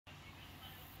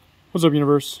What's up,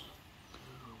 universe?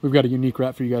 We've got a unique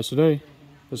rat for you guys today.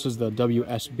 This is the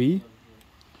WSB.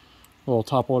 Little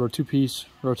top water 2-piece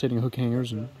rotating hook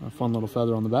hangers and a fun little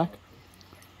feather on the back.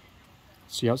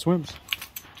 See how it swims.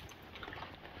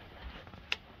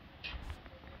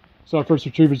 So our first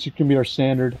retrieve is going to be our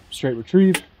standard straight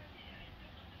retrieve.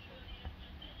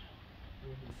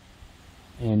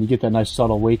 And you get that nice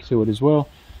subtle wake to it as well.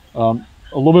 A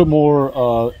little bit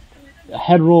more a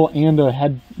head roll and a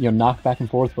head knock back and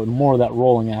forth, but more of that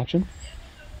rolling action.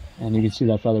 And you can see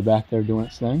that feather back there doing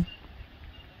its thing.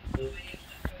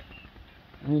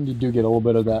 And you do get a little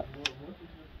bit of that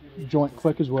joint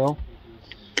click as well.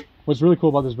 What's really cool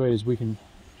about this bait is we can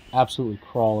absolutely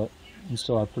crawl it and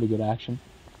still have pretty good action.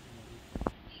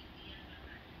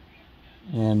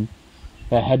 And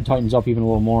that head tightens up even a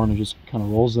little more and it just kind of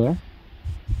rolls there.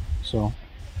 So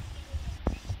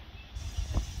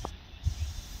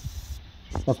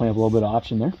definitely have a little bit of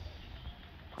option there.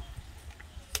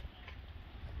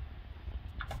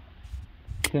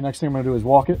 Okay, next thing I'm going to do is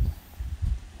walk it.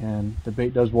 And the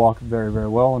bait does walk very, very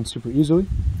well and super easily.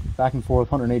 Back and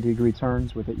forth, 180-degree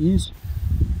turns with ease.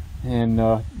 And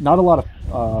not a lot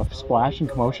of splash and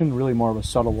commotion, really more of a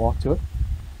subtle walk to it.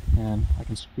 And I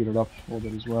can speed it up a little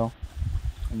bit as well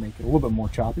and make it a little bit more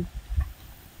choppy.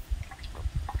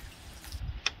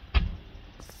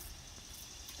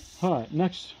 Alright,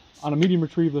 next, on a medium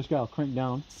retrieve, this guy will crank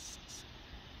down.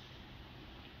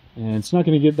 And it's not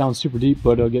going to get down super deep,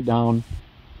 but it'll get down,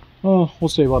 oh, we'll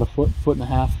say about a foot, foot and a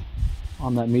half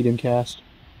on that medium cast.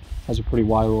 Has a pretty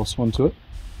wide little swim to it.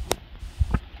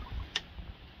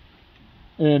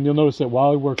 And you'll notice that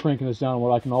while we're cranking this down,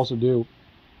 what I can also do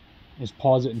is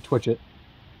pause it and twitch it.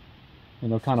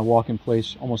 And it'll kind of walk in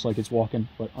place, almost like it's walking,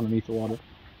 but underneath the water.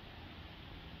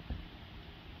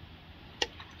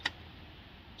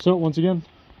 So, once again,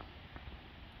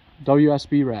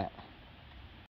 WSB Rat.